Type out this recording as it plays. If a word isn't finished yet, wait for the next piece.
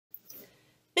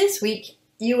This week,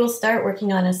 you will start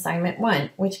working on assignment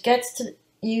 1, which gets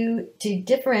you to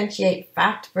differentiate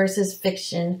fact versus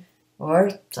fiction, or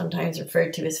sometimes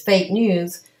referred to as fake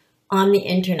news, on the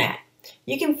internet.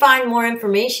 You can find more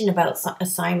information about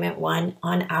assignment 1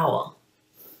 on OWL.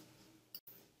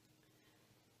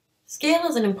 Scale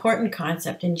is an important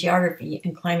concept in geography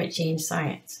and climate change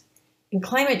science. In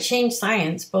climate change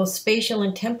science, both spatial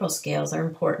and temporal scales are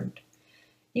important.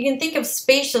 You can think of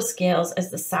spatial scales as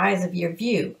the size of your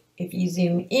view. If you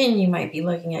zoom in, you might be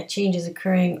looking at changes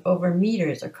occurring over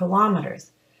meters or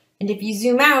kilometers. And if you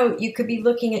zoom out, you could be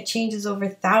looking at changes over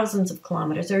thousands of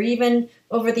kilometers or even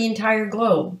over the entire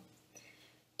globe.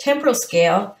 Temporal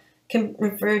scale can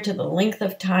refer to the length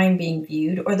of time being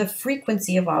viewed or the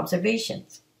frequency of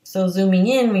observations. So zooming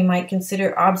in, we might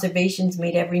consider observations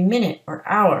made every minute or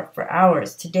hour for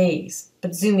hours to days.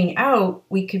 But zooming out,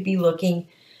 we could be looking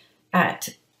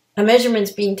at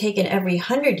measurements being taken every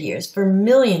 100 years for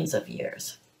millions of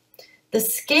years. The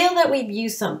scale that we view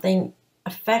something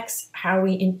affects how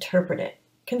we interpret it.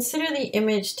 Consider the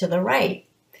image to the right.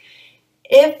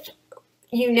 If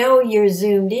you know you're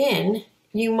zoomed in,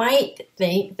 you might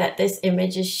think that this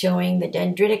image is showing the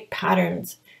dendritic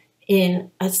patterns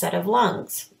in a set of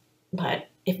lungs. But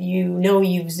if you know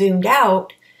you've zoomed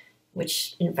out,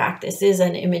 which in fact this is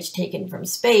an image taken from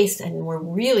space and we're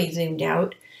really zoomed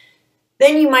out,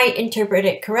 then you might interpret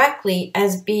it correctly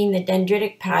as being the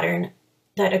dendritic pattern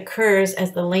that occurs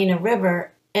as the Lena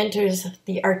River enters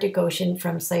the Arctic Ocean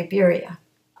from Siberia.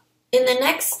 In the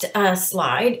next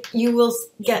slide, you will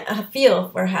get a feel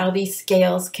for how these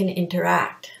scales can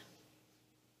interact.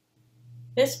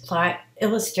 This plot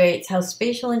illustrates how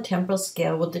spatial and temporal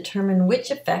scale will determine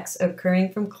which effects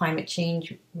occurring from climate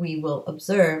change we will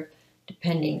observe,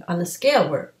 depending on the scale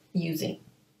we're using.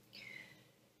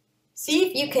 See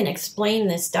if you can explain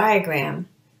this diagram.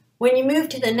 When you move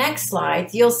to the next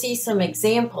slide, you'll see some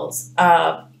examples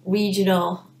of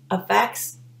regional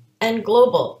effects and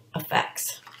global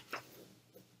effects.